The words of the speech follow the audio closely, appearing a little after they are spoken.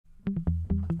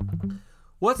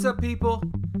What's up, people?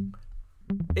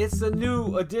 It's a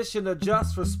new edition of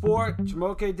Just for Sport.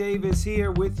 Jamoke Davis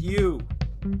here with you.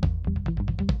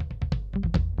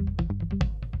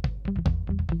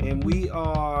 And we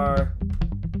are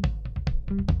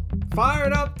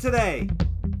fired up today.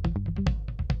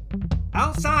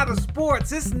 Outside of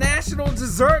sports, it's National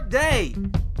Dessert Day.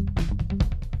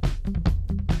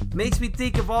 Makes me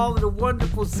think of all of the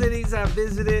wonderful cities I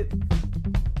visited.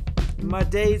 My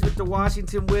days with the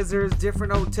Washington Wizards,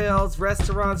 different hotels,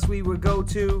 restaurants we would go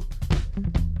to.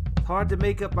 Hard to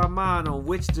make up my mind on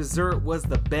which dessert was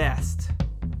the best.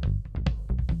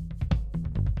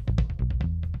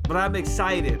 But I'm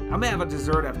excited. I'm gonna have a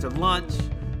dessert after lunch,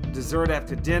 dessert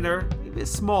after dinner, maybe a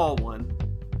small one.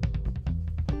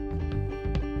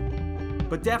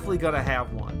 But definitely gonna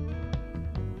have one.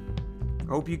 I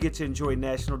hope you get to enjoy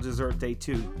National Dessert Day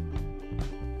too.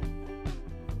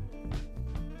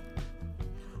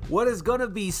 What is going to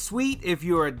be sweet if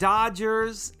you're a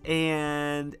Dodgers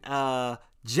and a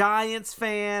Giants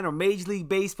fan or Major League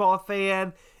Baseball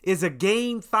fan is a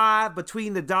Game 5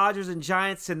 between the Dodgers and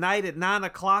Giants tonight at 9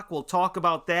 o'clock. We'll talk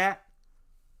about that.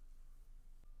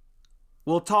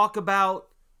 We'll talk about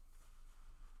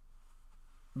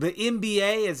the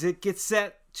NBA as it gets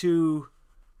set to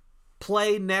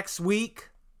play next week.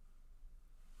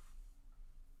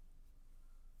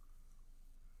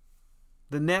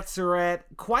 The Nets are at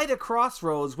quite a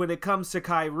crossroads when it comes to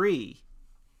Kyrie.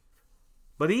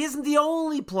 But he isn't the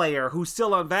only player who's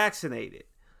still unvaccinated.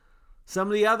 Some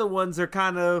of the other ones are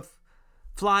kind of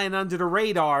flying under the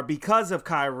radar because of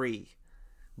Kyrie.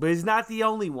 But he's not the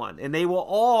only one. And they will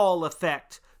all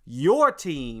affect your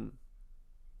team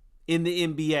in the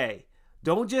NBA.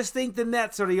 Don't just think the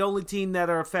Nets are the only team that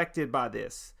are affected by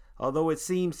this. Although it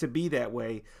seems to be that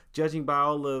way, judging by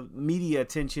all the media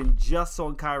attention just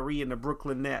on Kyrie and the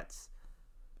Brooklyn Nets.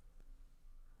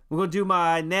 We're going to do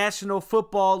my National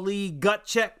Football League gut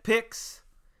check picks.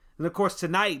 And of course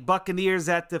tonight, Buccaneers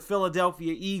at the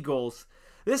Philadelphia Eagles.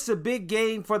 This is a big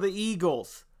game for the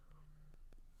Eagles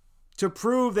to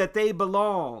prove that they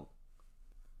belong.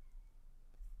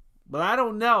 But I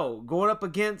don't know. Going up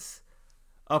against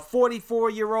a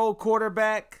 44-year-old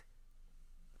quarterback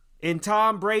and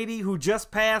Tom Brady, who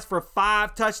just passed for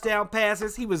 5 touchdown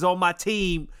passes. He was on my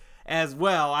team as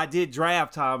well. I did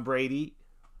draft Tom Brady.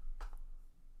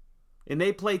 And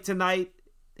they play tonight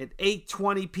at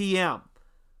 8:20 p.m.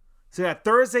 So that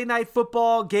Thursday night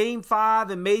football, Game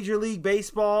 5 in Major League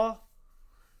Baseball.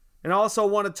 And I also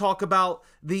want to talk about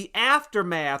the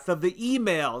aftermath of the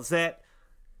emails that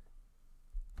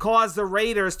caused the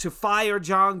Raiders to fire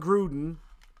John Gruden.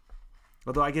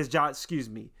 Although I guess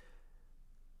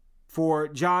for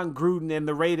John Gruden and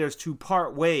the Raiders to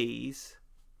part ways,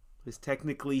 because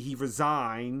technically he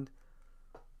resigned.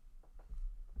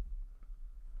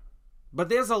 But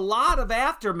there's a lot of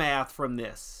aftermath from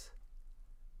this.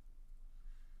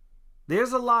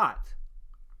 There's a lot.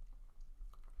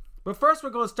 But first we're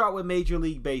going to start with Major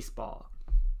League Baseball.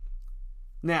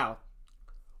 Now,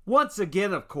 once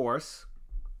again, of course,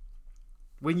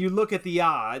 when you look at the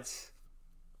odds,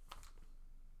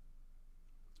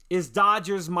 is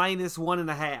Dodgers minus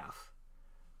 1.5.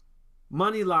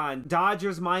 Money line,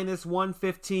 Dodgers minus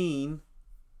 115.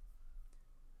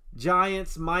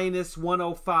 Giants minus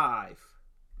 105.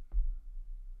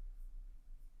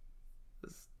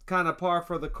 It's kind of par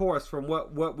for the course from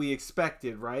what we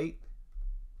expected, right?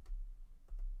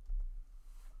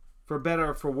 For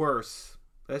better or for worse.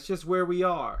 That's just where we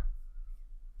are.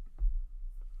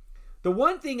 The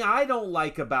one thing I don't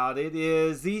like about it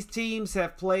is these teams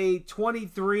have played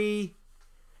 23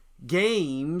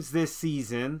 games this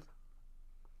season,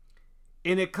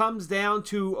 and it comes down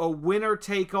to a winner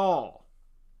take all.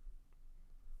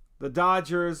 The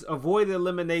Dodgers avoided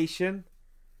elimination.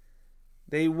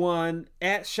 They won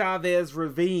at Chavez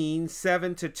Ravine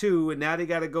 7-2, and now they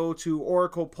got to go to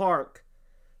Oracle Park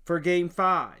for Game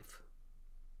 5.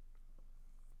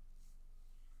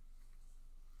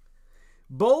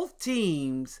 Both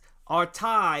teams are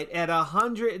tied at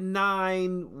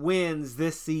 109 wins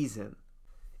this season.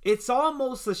 It's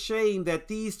almost a shame that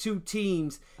these two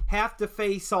teams have to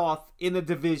face off in a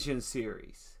division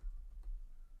series.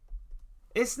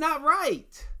 It's not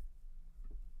right.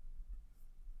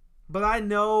 But I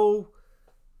know,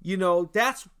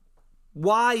 that's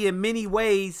why in many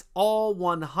ways all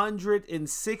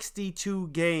 162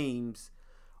 games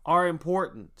are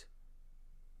important.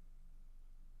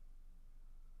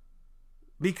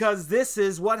 Because this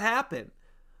is what happened.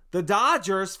 The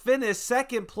Dodgers finished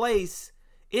second place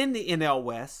in the NL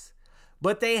West,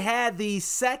 but they had the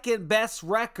second best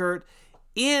record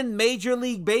in Major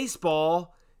League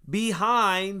Baseball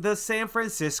behind the San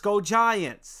Francisco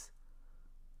Giants.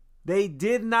 They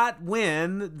did not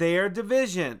win their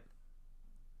division.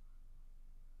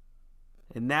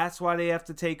 And that's why they have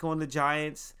to take on the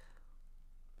Giants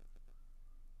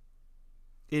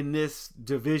in this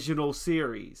divisional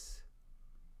series.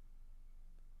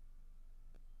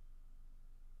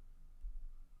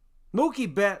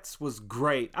 Mookie Betts was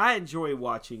great. I enjoy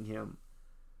watching him.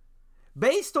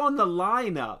 Based on the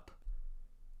lineup,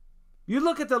 you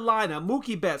look at the lineup: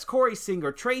 Mookie Betts, Corey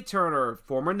Seager, Trey Turner,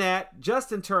 former Nat,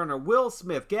 Justin Turner, Will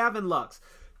Smith, Gavin Lux,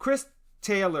 Chris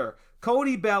Taylor,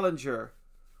 Cody Bellinger,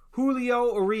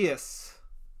 Julio Urias.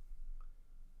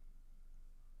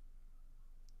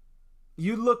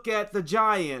 You look at the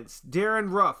Giants: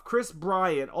 Darren Ruff, Chris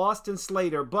Bryant, Austin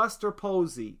Slater, Buster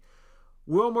Posey,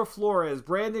 Wilmer Flores,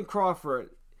 Brandon Crawford,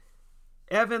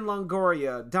 Evan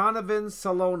Longoria, Donovan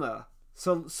Solano,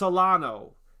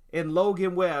 and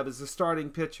Logan Webb as the starting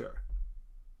pitcher.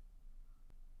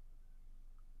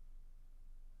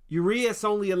 Urias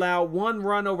only allowed 1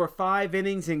 run over 5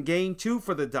 innings in Game 2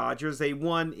 for the Dodgers. They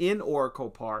won in Oracle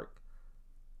Park.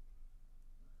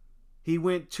 He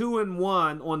went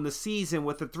 2-1 on the season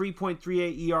with a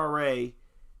 3.38 ERA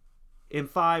in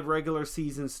 5 regular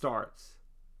season starts.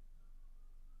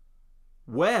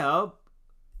 Webb,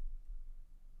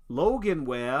 Logan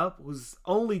Webb, was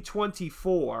only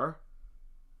 24.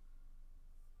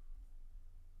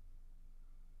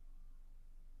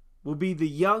 Will be the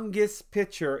youngest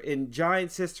pitcher in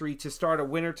Giants history to start a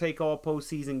winner-take-all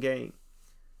postseason game.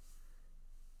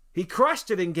 He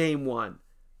crushed it in Game 1.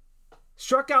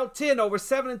 Struck out 10 over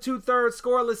 7 2/3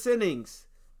 scoreless innings.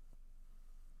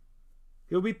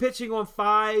 He'll be pitching on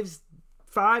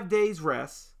 5 days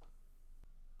rest.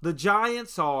 The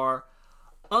Giants are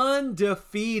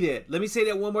undefeated. Let me say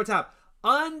that one more time.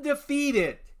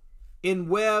 Undefeated in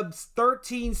Webb's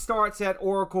 13 starts at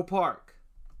Oracle Park.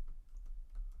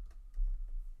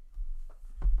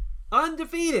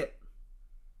 Undefeated.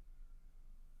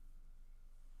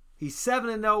 He's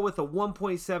 7-0 with a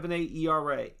 1.78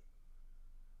 ERA.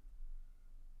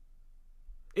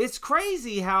 It's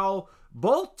crazy how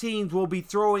both teams will be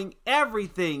throwing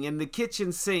everything in the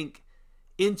kitchen sink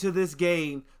into this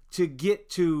game to get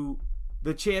to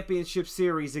the championship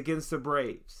series against the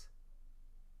Braves.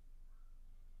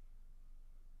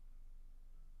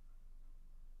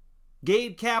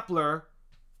 Gabe Kapler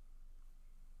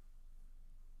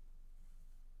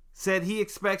said he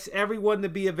expects everyone to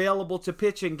be available to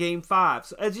pitch in Game 5.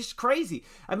 So it's just crazy.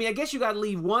 I mean, I guess you got to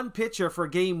leave one pitcher for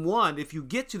Game 1 if you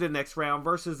get to the next round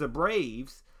versus the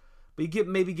Braves. But you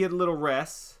maybe get a little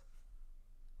rest.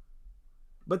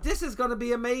 But this is going to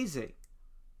be amazing.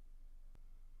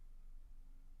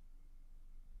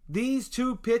 These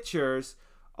two pitchers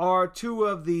are two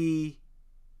of the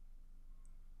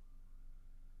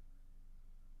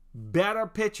better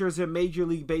pitchers in Major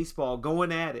League Baseball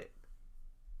going at it.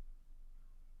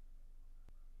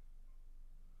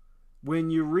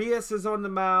 When Urias is on the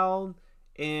mound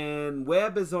and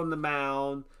Webb is on the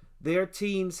mound, their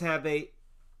teams have a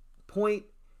point.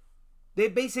 They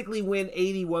basically win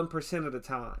 81% of the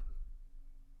time.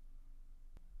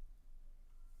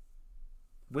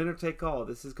 Winner take all.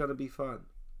 This is going to be fun.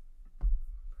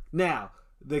 Now,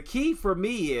 the key for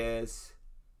me is,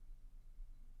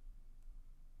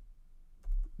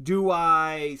 do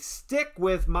I stick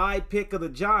with my pick of the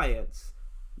Giants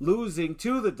losing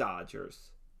to the Dodgers?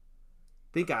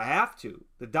 Think I have to.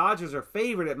 The Dodgers are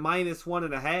favored at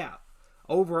 -1.5.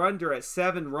 Over under at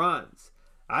 7 runs.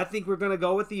 I think we're going to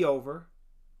go with the over.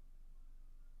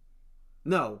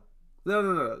 No.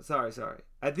 Sorry.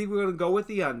 I think we're going to go with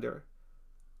the under.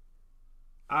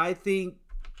 I think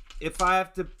if I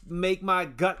have to make my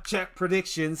gut check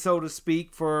prediction, so to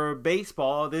speak, for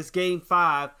baseball, this Game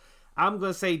 5, I'm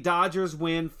going to say Dodgers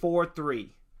win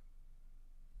 4-3.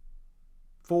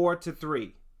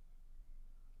 4-3.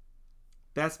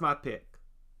 That's my pick.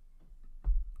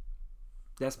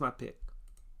 That's my pick.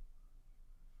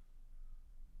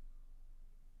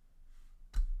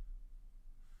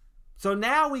 So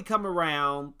now we come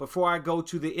around, before I go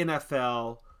to the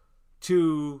NFL,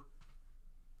 to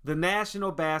the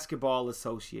National Basketball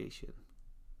Association.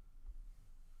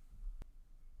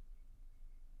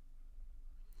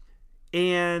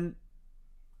 And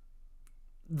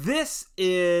this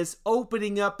is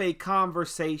opening up a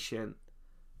conversation.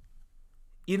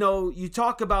 You know, you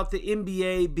talk about the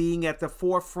NBA being at the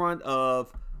forefront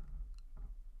of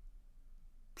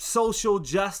social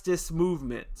justice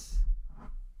movements.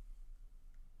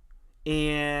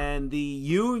 And the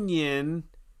union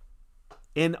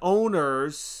and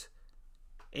owners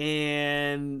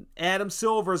and Adam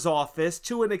Silver's office,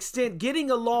 to an extent, getting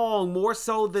along more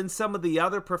so than some of the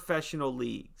other professional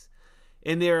leagues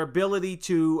in their ability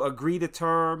to agree to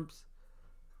terms,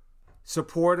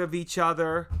 support of each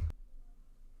other.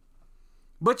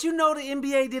 But the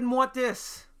NBA didn't want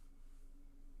this.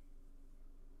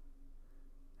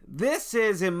 This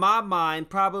is, in my mind,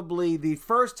 probably the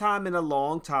first time in a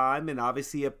long time, and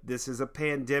obviously this is a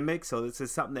pandemic, so this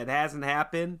is something that hasn't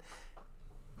happened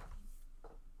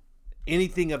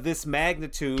anything of this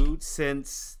magnitude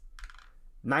since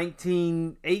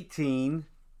 1918.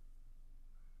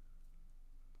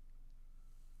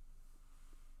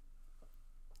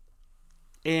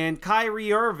 And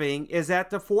Kyrie Irving is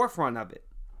at the forefront of it.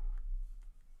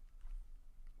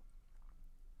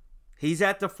 He's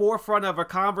at the forefront of a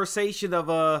conversation of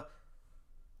a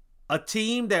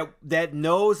team that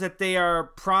knows that they are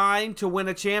primed to win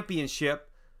a championship,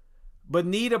 but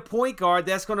need a point guard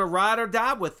that's going to ride or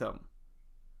die with them.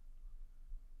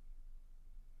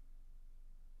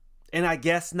 And I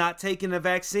guess not taking the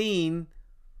vaccine,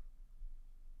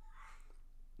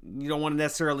 you don't want to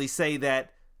necessarily say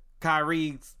that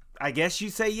Kyrie, I guess you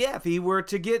say, yeah, if he were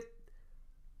to get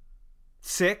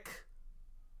sick,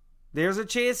 there's a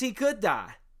chance he could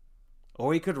die.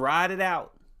 Or he could ride it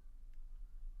out.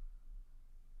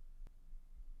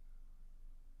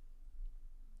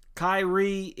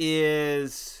 Kyrie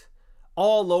is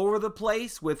all over the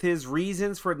place with his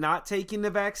reasons for not taking the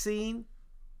vaccine.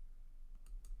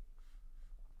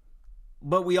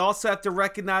 But we also have to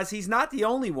recognize he's not the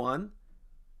only one.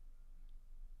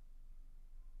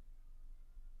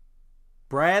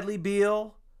 Bradley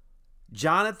Beal,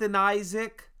 Jonathan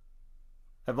Isaac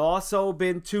have also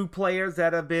been two players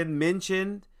that have been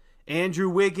mentioned. Andrew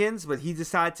Wiggins, but he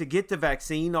decided to get the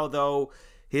vaccine, although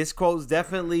his quotes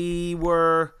definitely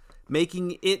were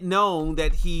making it known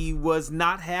that he was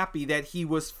not happy that he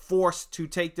was forced to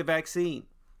take the vaccine.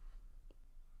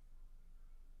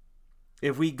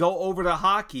 If we go over to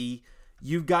hockey,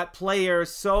 you've got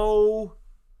players so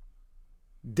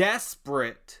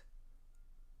desperate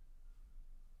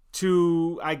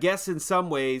to, I guess in some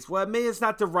ways, well, maybe it's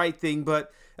not the right thing,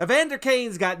 but Evander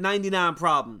Kane's got 99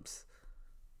 problems.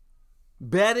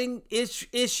 Betting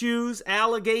issues,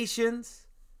 allegations.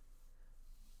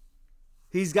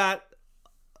 He's got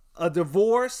a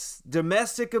divorce,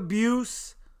 domestic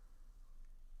abuse,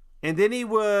 and then he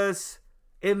was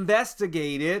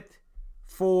investigated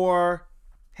for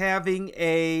having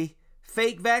a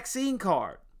fake vaccine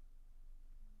card.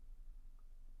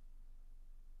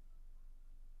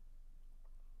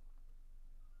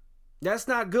 That's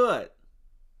not good.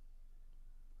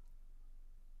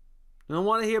 I don't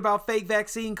want to hear about fake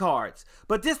vaccine cards.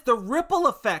 But the ripple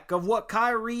effect of what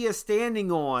Kyrie is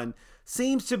standing on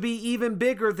seems to be even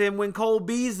bigger than when Cole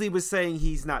Beasley was saying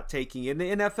he's not taking it in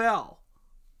the NFL.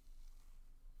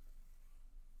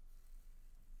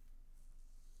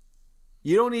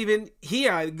 You don't even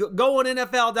hear. Go on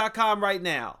NFL.com right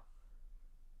now.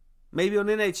 Maybe on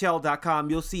NHL.com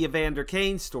you'll see Evander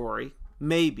Kane's story.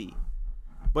 Maybe.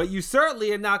 But you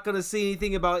certainly are not going to see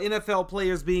anything about NFL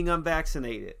players being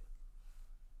unvaccinated.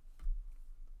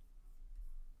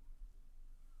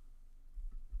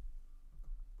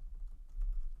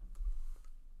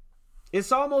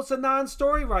 It's almost a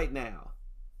non-story right now.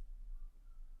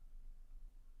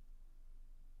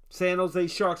 San Jose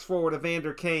Sharks forward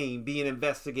Evander Kane being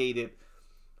investigated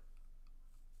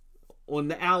on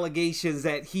the allegations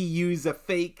that he used a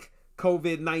fake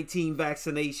COVID-19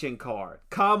 vaccination card.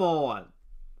 Come on.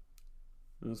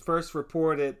 It was first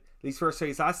reported, at least first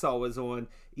case I saw was on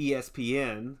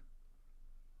ESPN.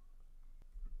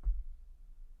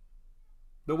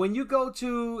 But when you go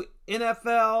to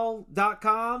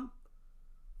NFL.com,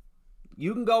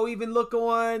 you can go even look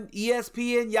on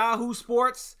ESPN, Yahoo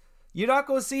Sports. You're not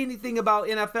going to see anything about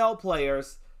NFL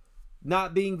players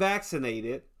not being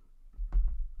vaccinated.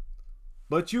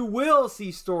 But you will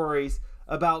see stories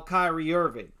about Kyrie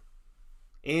Irving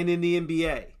and in the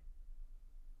NBA.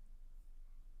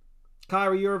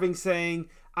 Kyrie Irving saying,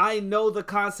 I know the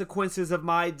consequences of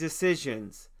my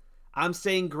decisions. I'm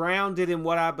staying grounded in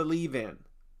what I believe in.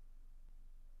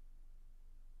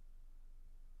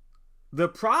 The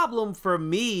problem for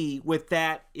me with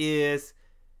that is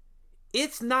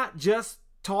it's not just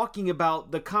talking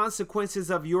about the consequences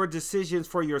of your decisions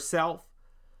for yourself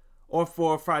or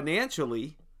for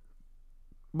financially,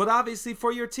 but obviously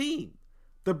for your team,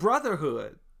 the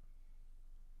brotherhood.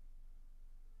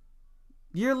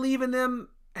 You're leaving them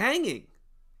hanging.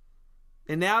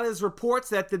 And now there's reports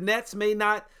that the Nets may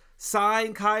not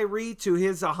sign Kyrie to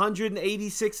his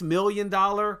 $186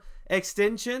 million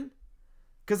extension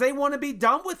because they want to be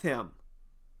done with him.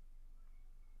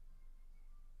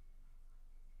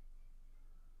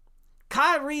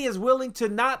 Kyrie is willing to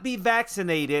not be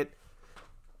vaccinated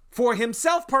for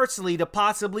himself personally to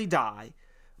possibly die,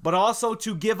 but also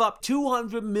to give up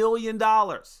 $200 million.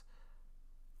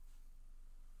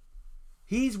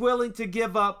 He's willing to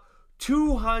give up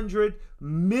 $200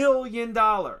 million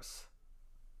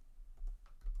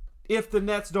if the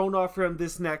Nets don't offer him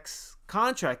this next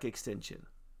contract extension.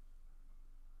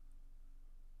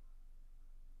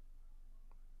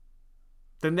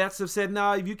 The Nets have said,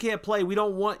 no, if you can't play, we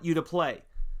don't want you to play.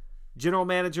 General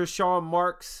Manager Sean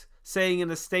Marks saying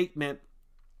in a statement,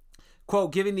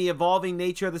 quote, given the evolving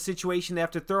nature of the situation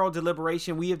after thorough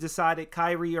deliberation, we have decided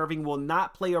Kyrie Irving will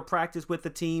not play or practice with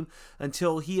the team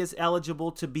until he is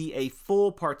eligible to be a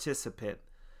full participant.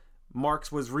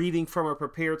 Marks was reading from a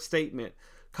prepared statement.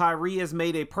 Kyrie has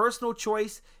made a personal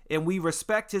choice, and we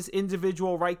respect his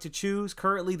individual right to choose.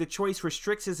 Currently, the choice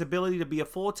restricts his ability to be a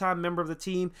full-time member of the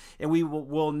team, and we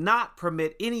will not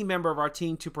permit any member of our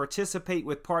team to participate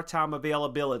with part-time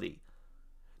availability.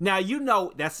 Now, you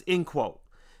know, that's end quote.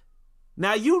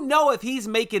 Now, you know, if he's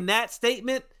making that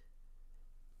statement,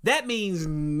 that means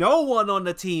no one on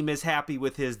the team is happy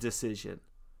with his decision.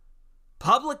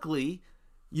 Publicly,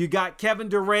 you got Kevin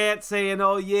Durant saying,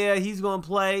 oh, yeah, he's going to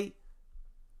play.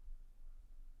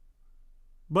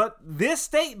 But this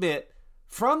statement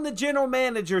from the general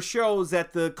manager shows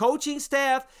that the coaching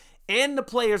staff and the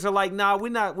players are like, nah,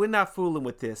 we're not fooling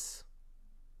with this.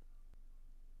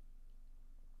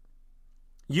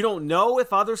 You don't know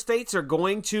if other states are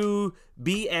going to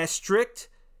be as strict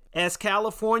as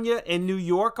California and New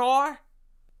York are.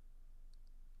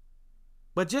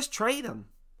 But just trade him.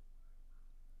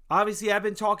 Obviously, I've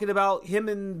been talking about him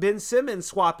and Ben Simmons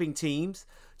swapping teams.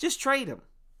 Just trade him.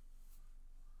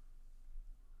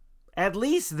 At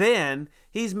least then,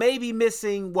 he's maybe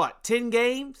missing, 10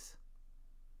 games?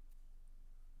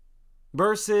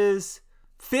 Versus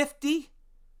 50?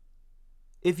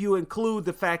 If you include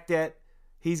the fact that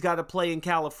he's got to play in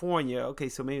California. Okay,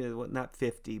 so maybe not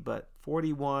 50, but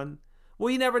 41. Well,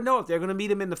 you never know if they're going to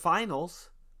meet him in the finals.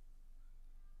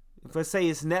 If I say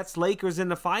it's Nets Lakers in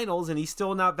the finals and he's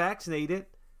still not vaccinated.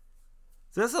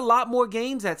 So there's a lot more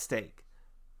games at stake.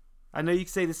 I know you can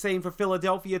say the same for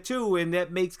Philadelphia too, and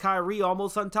that makes Kyrie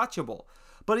almost untouchable.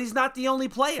 But he's not the only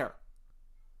player.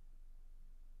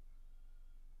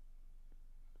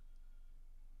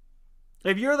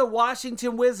 If you're the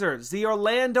Washington Wizards, the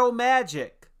Orlando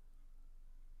Magic,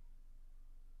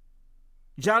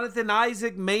 Jonathan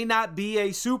Isaac may not be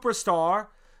a superstar,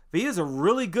 but he is a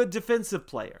really good defensive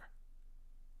player.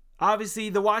 Obviously,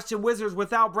 the Washington Wizards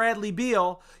without Bradley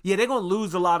Beal, they're going to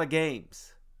lose a lot of games.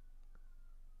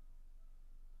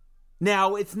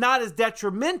 Now, it's not as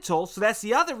detrimental, so that's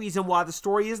the other reason why the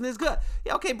story isn't as good.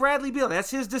 Yeah, okay, Bradley Beal, that's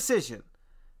his decision.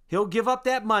 He'll give up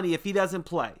that money if he doesn't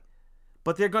play.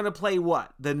 But they're going to play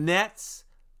what? The Nets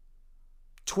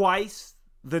twice,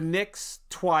 the Knicks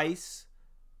twice,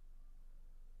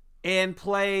 and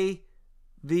play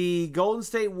the Golden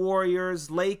State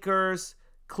Warriors, Lakers,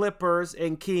 Clippers,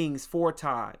 and Kings 4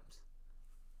 times.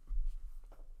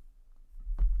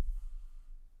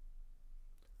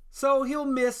 So he'll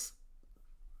miss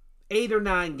 8 or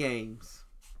 9 games.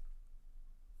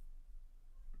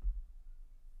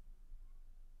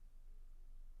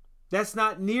 That's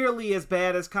not nearly as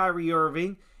bad as Kyrie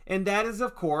Irving, and that is,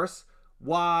 of course,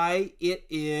 why it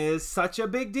is such a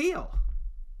big deal.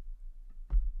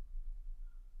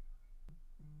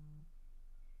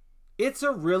 It's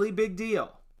a really big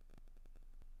deal.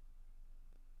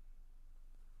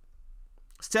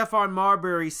 Stephon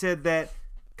Marbury said that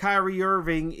Kyrie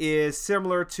Irving is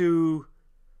similar to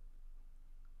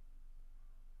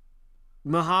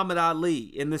Muhammad Ali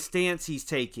in the stance he's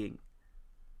taking.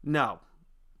 No.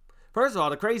 First of all,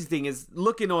 the crazy thing is,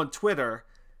 looking on Twitter,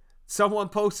 someone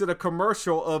posted a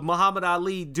commercial of Muhammad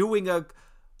Ali doing a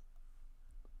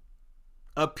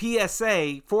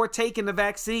PSA for taking the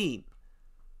vaccine.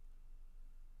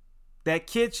 That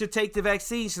kids should take the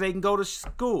vaccine so they can go to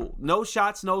school. No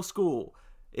shots, no school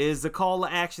is the call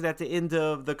to action at the end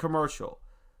of the commercial.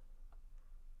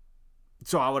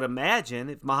 So I would imagine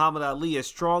if Muhammad Ali, as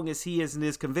strong as he is in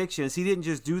his convictions, he didn't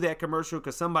just do that commercial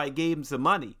because somebody gave him some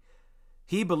money.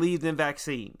 He believed in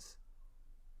vaccines.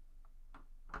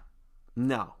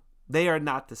 No, they are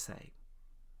not the same.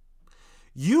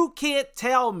 You can't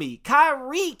tell me,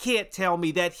 Kyrie can't tell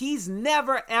me that he's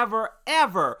never, ever,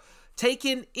 ever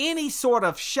taken any sort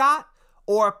of shot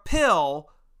or pill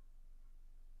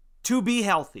to be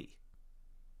healthy,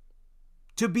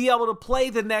 to be able to play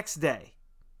the next day,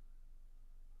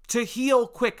 to heal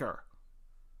quicker.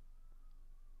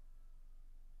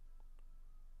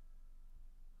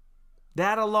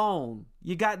 That alone,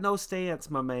 you got no stance,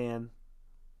 my man.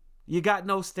 You got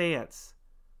no stance.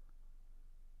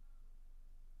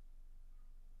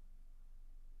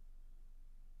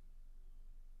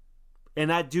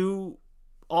 And I do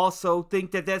also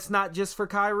think that that's not just for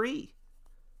Kyrie.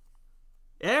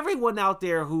 Everyone out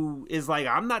there who is like,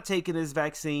 I'm not taking this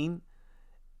vaccine.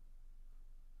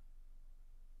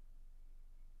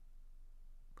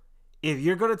 If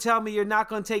you're going to tell me you're not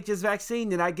going to take this vaccine,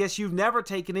 then I guess you've never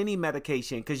taken any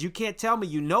medication, because you can't tell me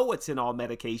you know what's in all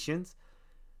medications.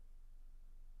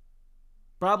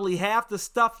 Probably half the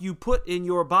stuff you put in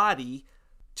your body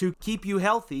to keep you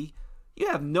healthy, you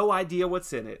have no idea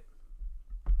what's in it.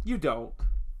 You don't.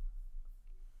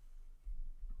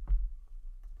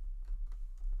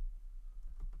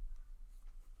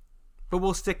 But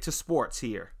we'll stick to sports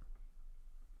here.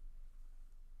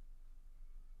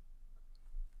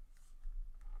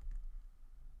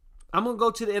 I'm going to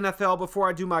go to the NFL before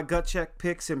I do my gut check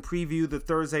picks and preview the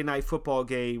Thursday night football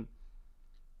game.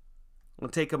 I'm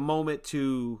going to take a moment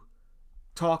to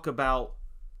talk about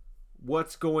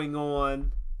what's going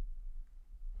on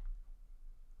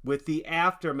with the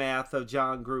aftermath of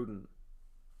Jon Gruden.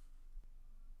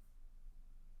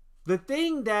 The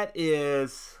thing that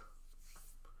is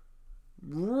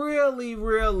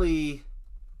really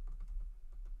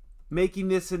making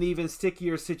this an even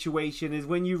stickier situation is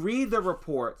when you read the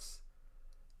reports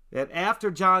that after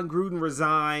Jon Gruden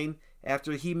resigned,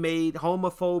 after he made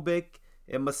homophobic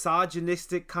and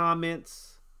misogynistic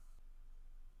comments,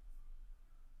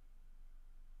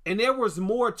 and there was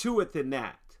more to it than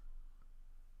that.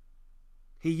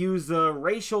 He used a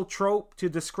racial trope to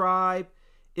describe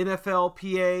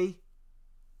NFLPA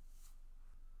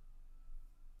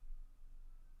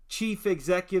chief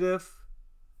executive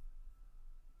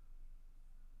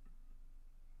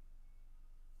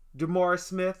DeMaurice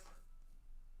Smith.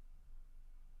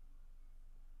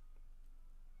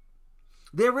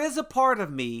 There is a part of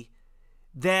me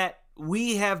that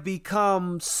we have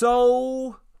become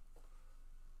so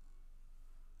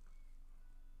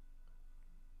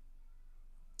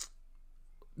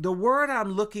the word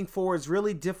I'm looking for is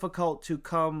really difficult to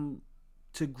come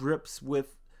to grips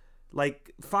with,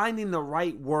 like finding the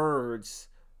right words,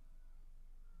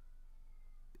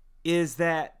 is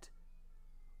that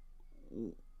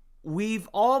we've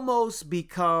almost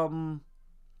become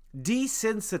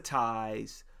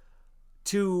desensitized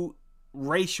to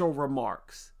racial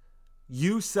remarks,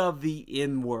 use of the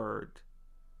N-word,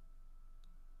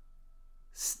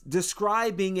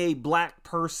 describing a black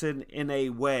person in a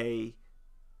way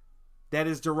that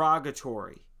is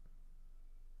derogatory.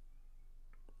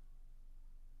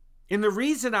 And the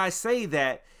reason I say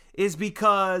that is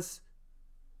because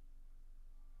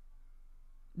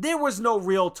there was no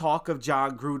real talk of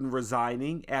Jon Gruden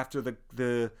resigning after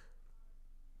the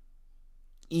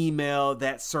email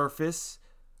that surfaced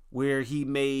where he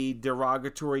made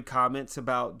derogatory comments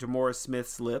about DeMaurice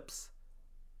Smith's lips.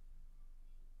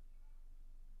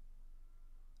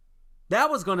 That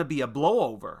was going to be a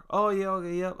blowover. Oh, yeah,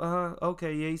 okay, yep,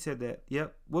 okay, yeah, he said that.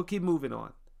 Yep, we'll keep moving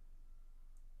on.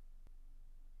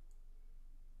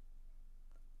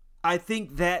 I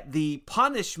think that the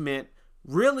punishment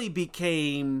really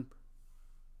became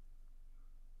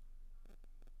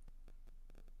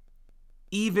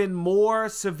even more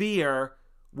severe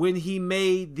when he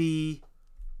made the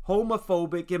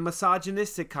homophobic and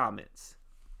misogynistic comments.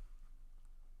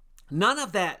 None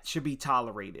of that should be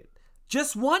tolerated.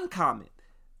 Just one comment.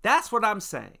 That's what I'm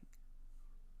saying.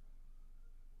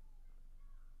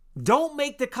 Don't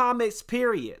make the comments,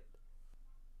 period.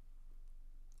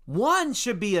 One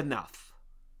should be enough.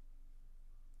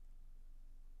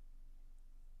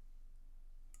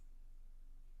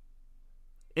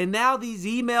 And now these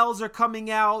emails are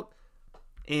coming out,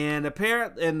 and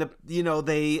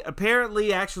they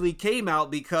apparently actually came out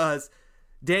because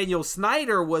Daniel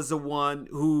Snyder was the one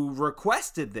who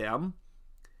requested them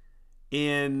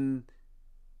in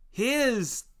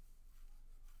his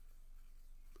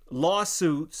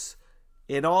lawsuits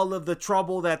and all of the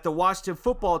trouble that the Washington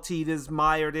football team is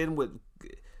mired in, with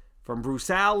from Bruce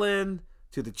Allen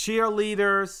to the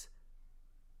cheerleaders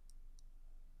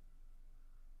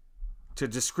to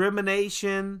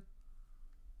discrimination.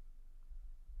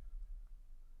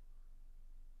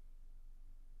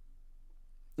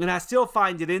 And I still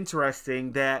find it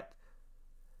interesting that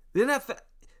the NFL,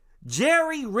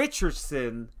 Jerry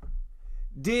Richardson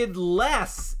did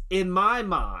less, in my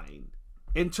mind,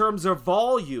 in terms of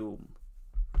volume,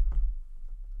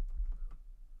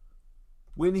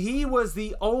 when he was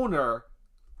the owner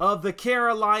of the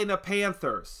Carolina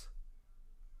Panthers.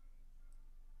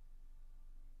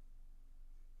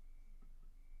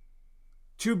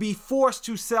 To be forced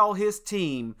to sell his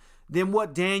team than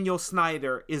what Daniel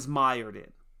Snyder is mired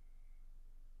in.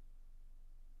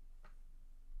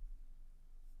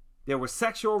 There was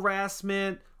sexual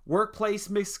harassment, workplace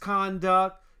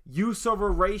misconduct, use of a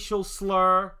racial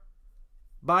slur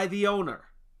by the owner.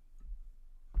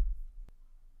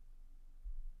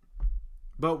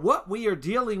 But what we are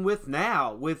dealing with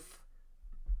now with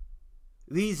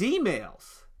these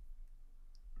emails,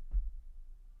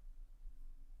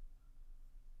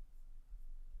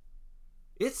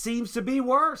 it seems to be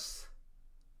worse.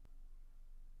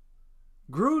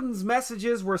 Gruden's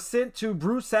messages were sent to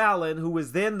Bruce Allen, who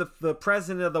was then the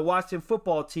president of the Washington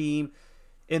football team,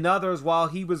 and others while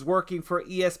he was working for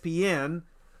ESPN.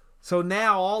 So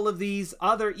now all of these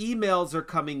other emails are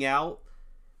coming out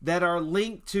that are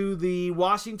linked to the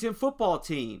Washington football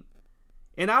team.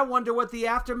 And I wonder what the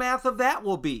aftermath of that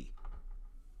will be.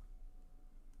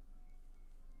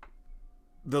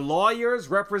 The lawyers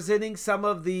representing some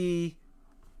of the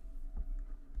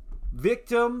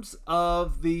victims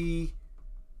of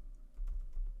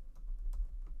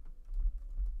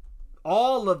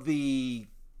all of the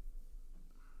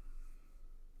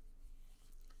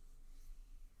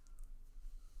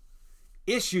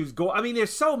issues go. I mean,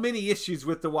 there's so many issues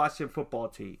with the Washington football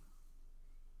team.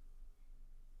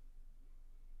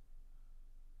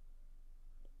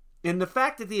 And the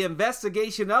fact that the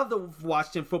investigation of the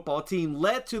Washington football team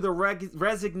led to the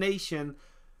resignation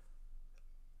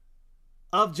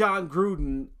of John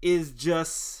Gruden is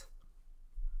just...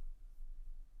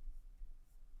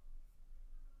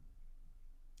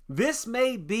 This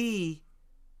may be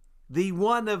the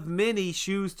one of many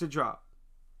shoes to drop.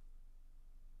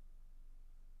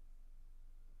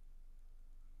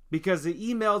 Because the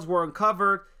emails were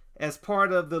uncovered as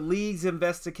part of the league's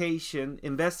investigation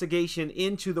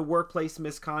into the workplace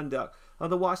misconduct of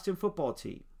the Washington football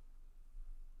team.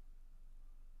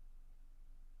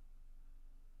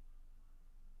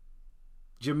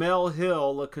 Jamel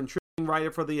Hill, a contributing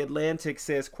writer for The Atlantic,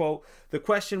 says, quote, "The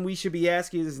question we should be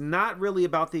asking is not really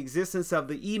about the existence of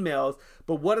the emails,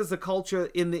 but what is the culture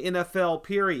in the NFL,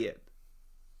 period.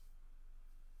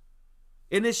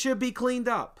 And it should be cleaned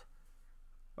up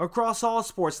across all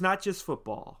sports, not just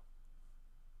football.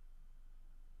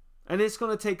 And it's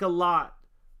going to take a lot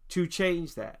to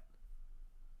change that.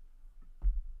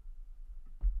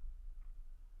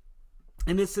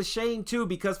 And it's a shame, too,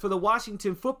 because for the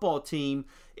Washington football team,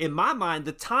 in my mind,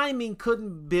 the timing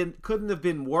couldn't have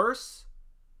been worse.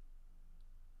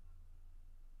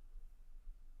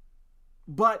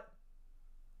 But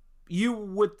you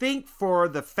would think for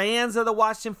the fans of the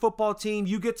Washington football team,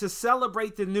 you get to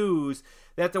celebrate the news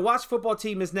that the Washington football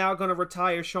team is now going to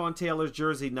retire Sean Taylor's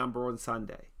jersey number on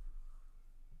Sunday.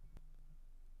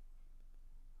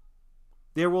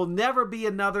 There will never be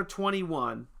another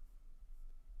 21.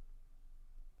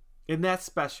 And that's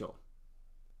special.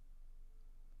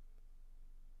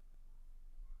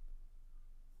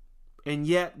 And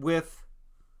yet, with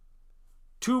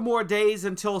 2 more days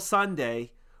until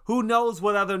Sunday, who knows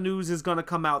what other news is going to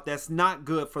come out that's not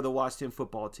good for the Washington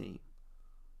football team.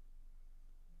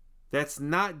 That's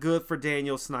not good for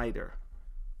Daniel Snyder.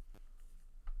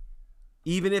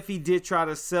 Even if he did try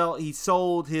to he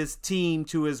sold his team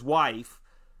to his wife.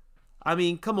 I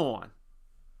mean, come on.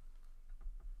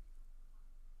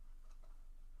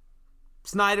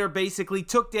 Snyder basically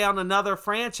took down another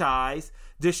franchise,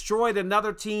 destroyed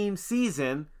another team's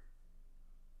season,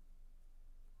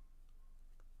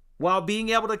 while being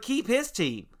able to keep his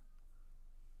team.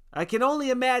 I can only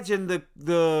imagine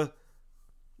the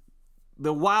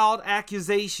wild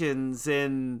accusations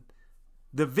and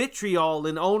the vitriol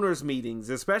in owners' meetings,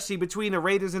 especially between the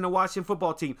Raiders and the Washington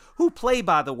football team, who play,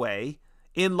 by the way,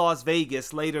 in Las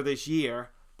Vegas later this year.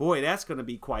 Boy, that's going to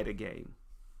be quite a game.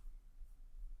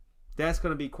 That's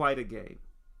going to be quite a game.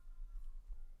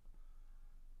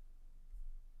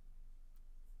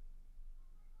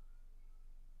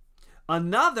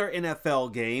 Another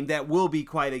NFL game that will be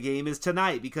quite a game is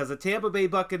tonight, because the Tampa Bay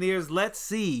Buccaneers, let's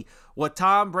see what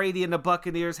Tom Brady and the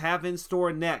Buccaneers have in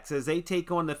store next as they take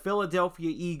on the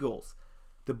Philadelphia Eagles.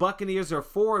 The Buccaneers are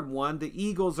 4-1. The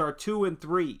Eagles are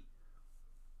 2-3.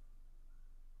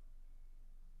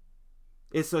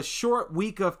 It's a short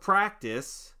week of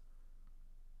practice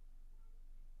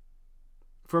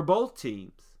for both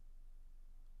teams.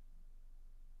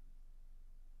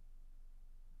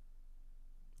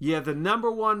 Yeah, the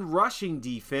number 1 rushing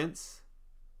defense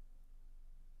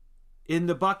in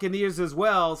the Buccaneers as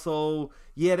well. So,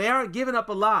 yeah, they aren't giving up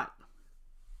a lot.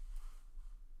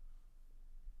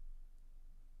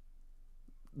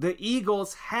 The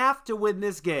Eagles have to win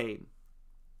this game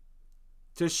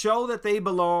to show that they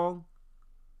belong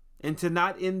and to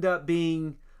not end up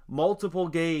being multiple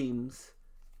games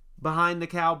behind the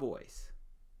Cowboys.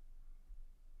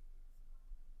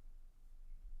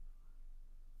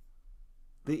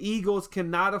 The Eagles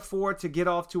cannot afford to get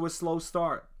off to a slow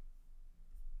start.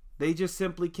 They just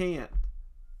simply can't.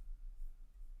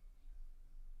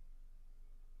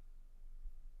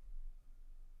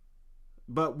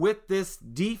 But with this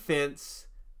defense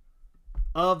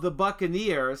of the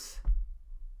Buccaneers,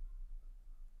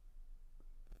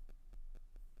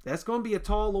 that's going to be a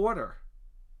tall order.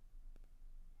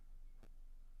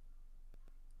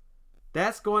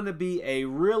 That's going to be a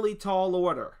really tall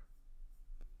order.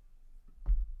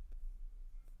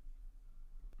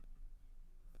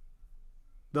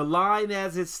 The line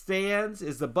as it stands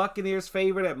is the Buccaneers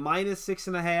favorite at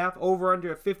 -6.5, over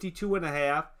under at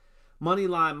 52.5. Money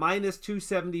line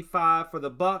 -275 for the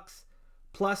Bucks,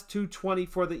 +220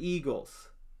 for the Eagles.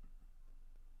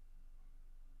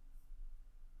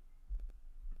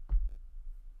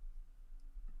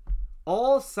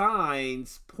 All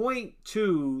signs point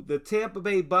to the Tampa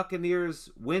Bay Buccaneers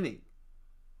winning.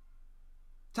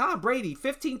 Tom Brady,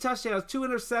 15 touchdowns, 2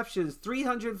 interceptions,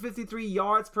 353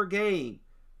 yards per game.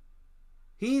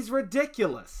 He's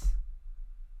ridiculous.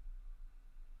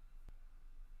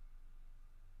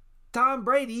 Tom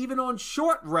Brady, even on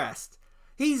short rest,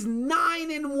 he's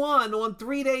 9-1 on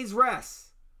 3 days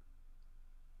rest.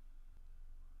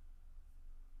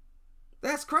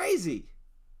 That's crazy.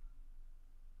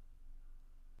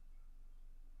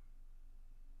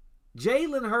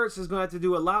 Jalen Hurts is going to have to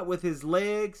do a lot with his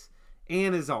legs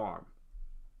and his arm.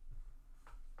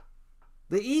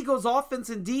 The Eagles' offense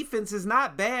and defense is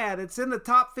not bad. It's in the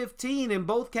top 15 in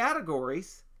both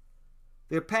categories.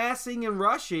 They're passing and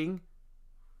rushing.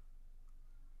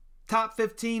 Top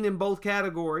 15 in both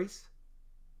categories.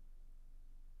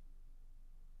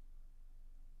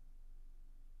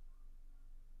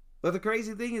 But the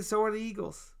crazy thing is, so are the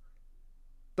Eagles.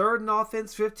 3rd in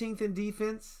offense, 15th in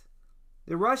defense.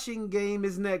 The rushing game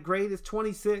isn't that great. It's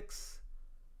 26.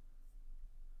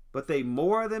 But they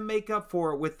more than make up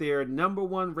for it with their number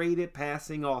 1 rated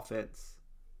passing offense.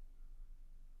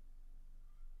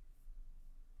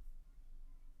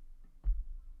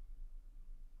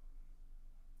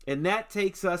 And that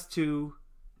takes us to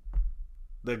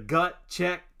the gut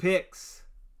check picks.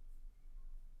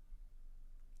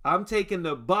 I'm taking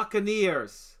the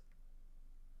Buccaneers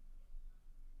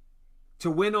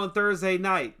to win on Thursday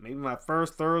night. Maybe my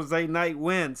first Thursday night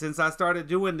win since I started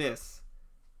doing this.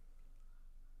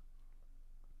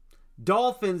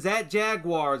 Dolphins at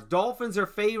Jaguars. Dolphins are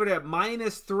favored at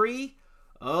 -3.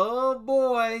 Oh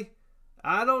boy.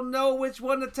 I don't know which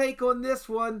one to take on this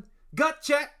one. Gut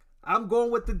check. I'm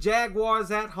going with the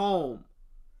Jaguars at home.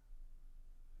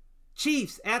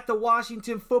 Chiefs at the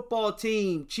Washington Football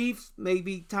Team. Chiefs,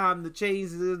 maybe time to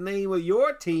change the name of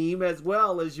your team as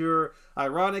well as you're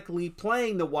ironically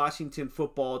playing the Washington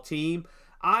Football Team.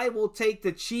 I will take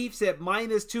the Chiefs at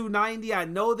 -290. I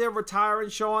know they're retiring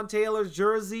Sean Taylor's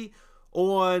jersey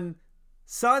on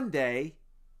Sunday,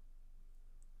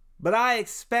 but I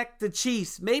expect the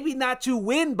Chiefs maybe not to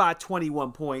win by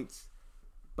 21 points,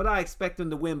 but I expect them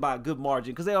to win by a good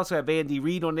margin because they also have Andy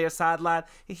Reid on their sideline,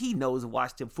 and he knows the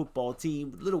Washington Football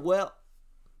Team a little well,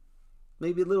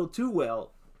 maybe a little too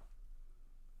well,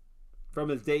 from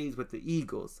his days with the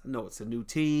Eagles. I know it's a new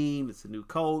team, it's a new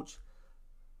coach,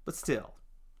 but still,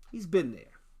 he's been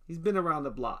there. He's been around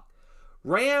the block.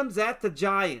 Rams at the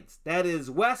Giants. That is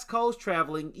West Coast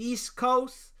traveling East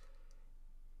Coast.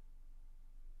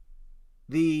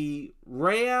 The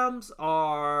Rams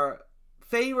are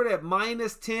favored at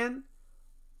 -10.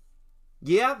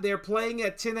 Yeah, they're playing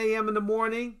at 10 a.m. in the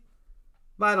morning,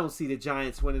 but I don't see the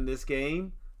Giants winning this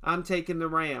game. I'm taking the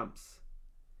Rams.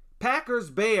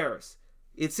 Packers Bears.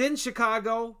 It's in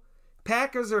Chicago.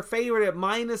 Packers are favored at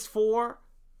 -4.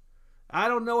 I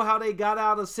don't know how they got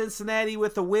out of Cincinnati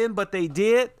with a win, but they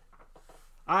did.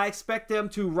 I expect them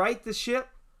to right the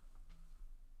ship.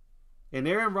 And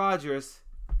Aaron Rodgers,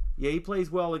 yeah, he plays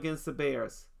well against the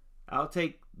Bears. I'll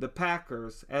take the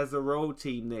Packers as the road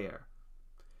team there.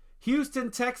 Houston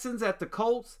Texans at the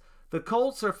Colts. The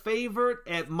Colts are favored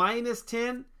at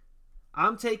 -10.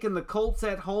 I'm taking the Colts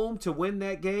at home to win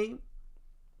that game.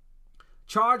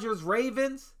 Chargers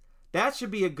Ravens. That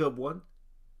should be a good one.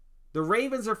 The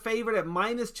Ravens are favored at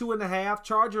 -2.5.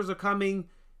 Chargers are coming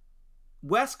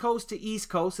West Coast to East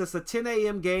Coast. It's a 10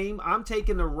 a.m. game. I'm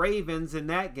taking the Ravens in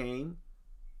that game.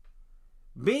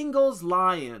 Bengals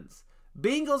Lions.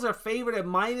 Bengals are favored at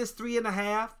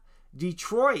 -3.5.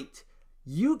 Detroit,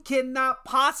 you cannot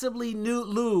possibly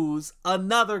lose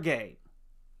another game.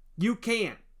 You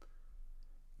can't.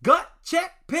 Gut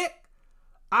check pick.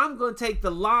 I'm going to take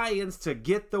the Lions to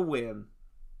get the win.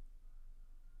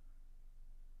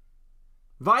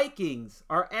 Vikings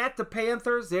are at the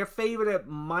Panthers. They're favored at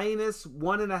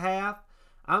 -1.5.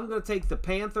 I'm going to take the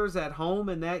Panthers at home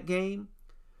in that game.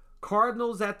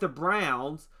 Cardinals at the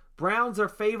Browns. Browns are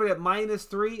favored at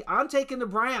 -3. I'm taking the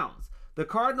Browns. The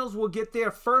Cardinals will get their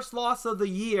first loss of the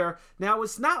year. Now,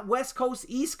 it's not West Coast,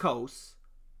 East Coast.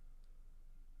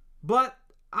 But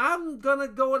I'm going to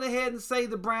go ahead and say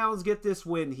the Browns get this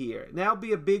win here. And that'll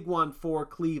be a big one for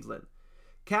Cleveland.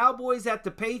 Cowboys at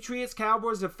the Patriots.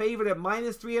 Cowboys are favored at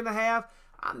 -3.5.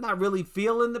 I'm not really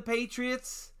feeling the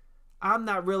Patriots. I'm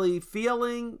not really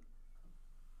feeling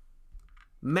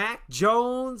Mac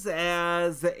Jones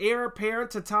as the heir apparent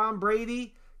to Tom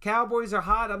Brady. Cowboys are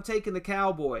hot. I'm taking the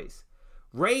Cowboys.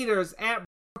 Raiders at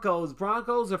Broncos.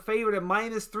 Broncos are favored at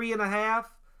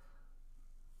 -3.5.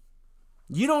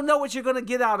 You don't know what you're going to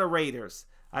get out of Raiders.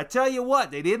 I tell you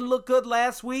what, they didn't look good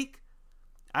last week.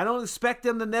 I don't expect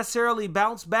them to necessarily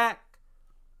bounce back.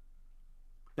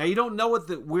 Now, you don't know what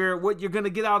you're going to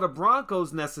get out of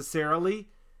Broncos necessarily.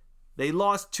 They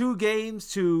lost 2 games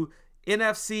to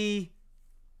AFC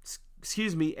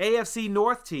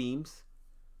North teams.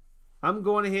 I'm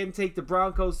going ahead and take the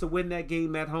Broncos to win that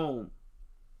game at home.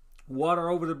 Water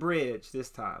over the bridge this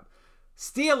time.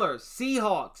 Steelers,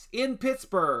 Seahawks in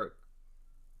Pittsburgh.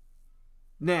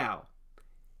 Now,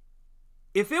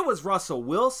 if it was Russell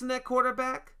Wilson at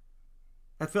quarterback,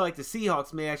 I feel like the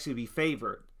Seahawks may actually be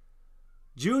favored.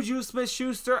 Juju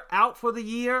Smith-Schuster out for the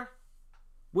year,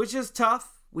 which is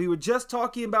tough. We were just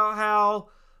talking about how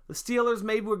the Steelers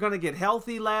maybe were going to get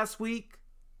healthy last week.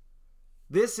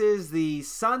 This is the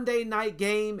Sunday night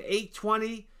game,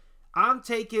 8:20. I'm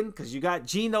taking, because you got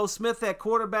Geno Smith at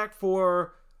quarterback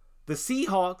for the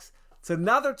Seahawks. It's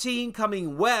another team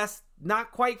coming west,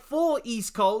 not quite full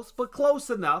East Coast, but close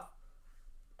enough.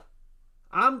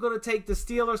 I'm going to take the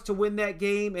Steelers to win that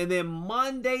game. And then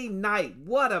Monday night,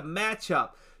 what a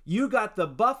matchup. You got the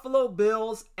Buffalo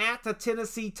Bills at the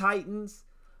Tennessee Titans.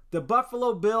 The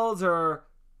Buffalo Bills are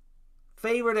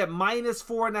favored at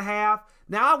 -4.5.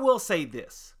 Now, I will say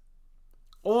this.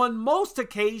 On most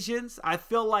occasions, I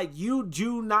feel like you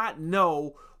do not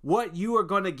know what you are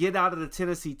going to get out of the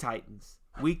Tennessee Titans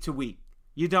week to week.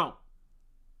 You don't.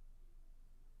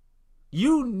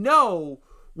 You know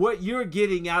what you're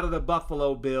getting out of the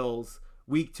Buffalo Bills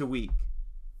week to week.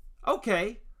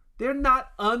 Okay, they're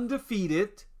not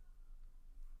undefeated.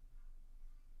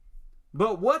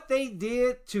 But what they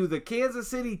did to the Kansas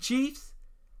City Chiefs,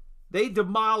 they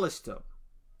demolished them.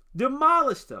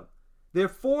 Demolished them. They're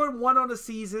 4-1 on the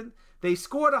season. They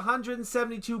scored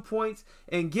 172 points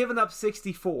and given up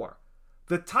 64.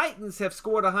 The Titans have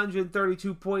scored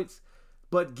 132 points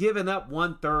but given up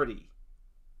 130.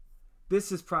 This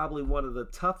is probably one of the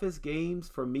toughest games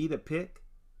for me to pick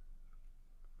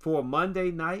for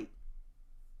Monday night,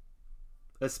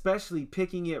 especially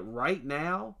picking it right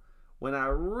now when I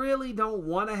really don't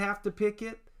want to have to pick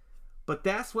it, but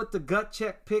that's what the gut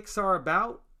check picks are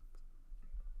about.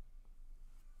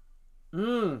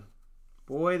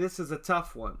 Boy, this is a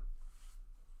tough one.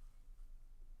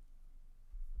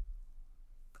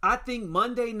 I think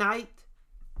Monday night,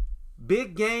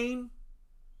 big game,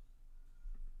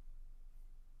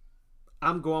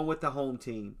 I'm going with the home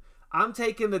team. I'm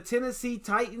taking the Tennessee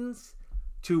Titans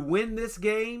to win this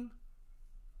game.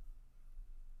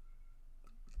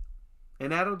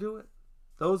 And that'll do it.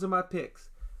 Those are my picks.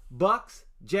 Bucks,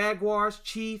 Jaguars,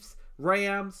 Chiefs,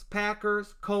 Rams,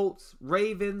 Packers, Colts,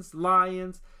 Ravens,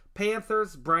 Lions,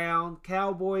 Panthers, Browns,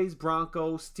 Cowboys,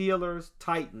 Broncos, Steelers,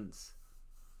 Titans.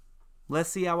 Let's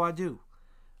see how I do.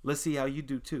 Let's see how you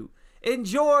do too.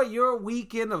 Enjoy your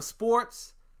weekend of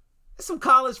sports. There's some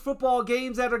college football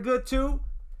games that are good too.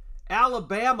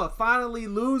 Alabama finally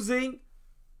losing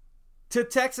to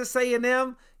Texas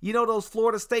A&M. You know those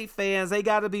Florida State fans, they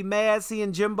got to be mad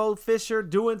seeing Jimbo Fisher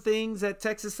doing things at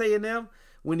Texas A&M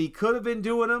when he could have been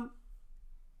doing them.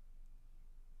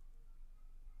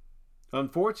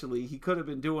 Unfortunately, he could have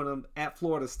been doing them at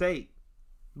Florida State,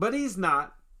 but he's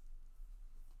not.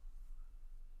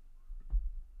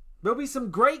 There'll be some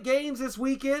great games this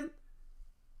weekend.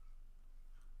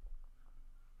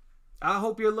 I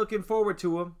hope you're looking forward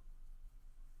to them.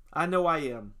 I know I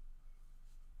am.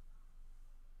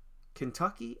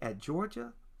 Kentucky at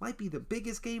Georgia might be the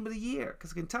biggest game of the year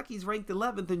because Kentucky's ranked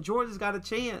 11th and Georgia's got a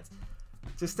chance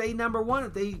to stay number 1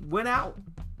 if they went out.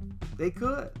 They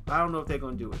could. I don't know if they're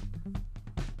going to do it.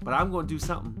 But I'm going to do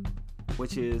something,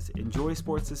 which is enjoy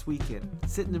sports this weekend,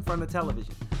 sitting in front of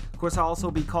television. Of course, I'll also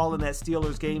be calling that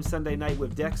Steelers game Sunday night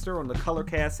with Dexter on the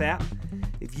Colorcast app.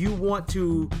 If you want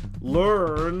to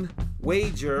learn,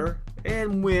 wager,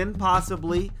 and win,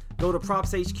 possibly, go to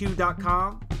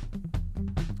propshq.com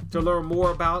to learn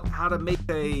more about how to make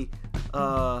a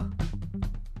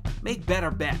make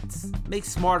better bets, make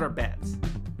smarter bets.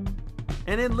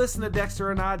 And then listen to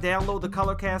Dexter and I. Download the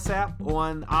Colorcast app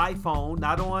on iPhone,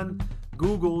 not on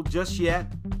Google just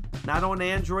yet, not on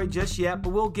Android just yet, but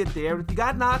we'll get there. If you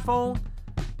got an iPhone,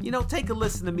 take a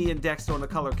listen to me and Dexter on the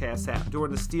Colorcast app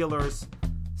during the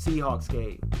Steelers-Seahawks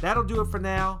game. That'll do it for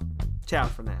now. Ciao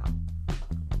for now.